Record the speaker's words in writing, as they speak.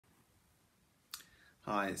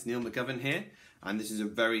Hi, it's Neil McGovern here, and this is a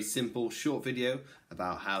very simple short video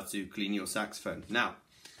about how to clean your saxophone. Now,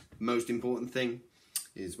 most important thing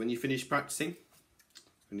is when you finish practicing,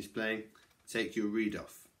 finish playing, take your reed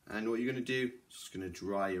off. And what you're going to do is just going to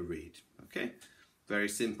dry your reed, okay? Very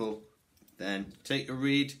simple. Then take your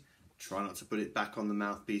reed, try not to put it back on the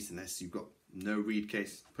mouthpiece unless you've got no reed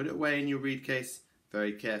case. Put it away in your reed case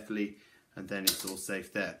very carefully, and then it's all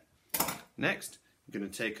safe there. Next, you're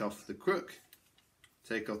going to take off the crook,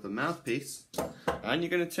 take off the mouthpiece, and you're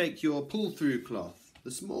going to take your pull-through cloth,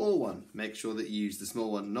 the small one. Make sure that you use the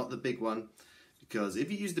small one, not the big one, because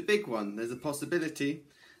if you use the big one, there's a possibility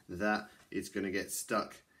that it's going to get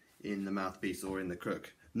stuck in the mouthpiece or in the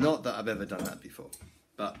crook. Not that I've ever done that before,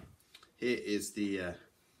 but here is the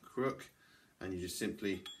crook, and you just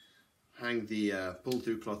simply hang the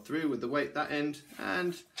pull-through cloth through with the weight that end,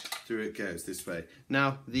 and through it goes this way.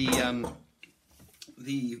 Now the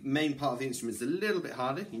main part of the instrument is a little bit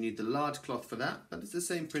harder. You need the large cloth for that, but it's the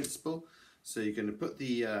same principle. So you're going to put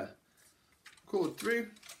the cord through,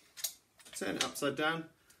 turn it upside down,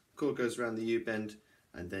 cord goes around the U-bend,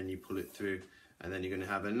 and then you pull it through, and then you're going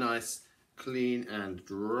to have a nice, clean and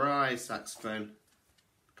dry saxophone.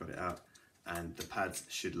 Got it out, and the pads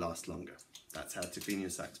should last longer. That's how to clean your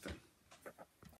saxophone.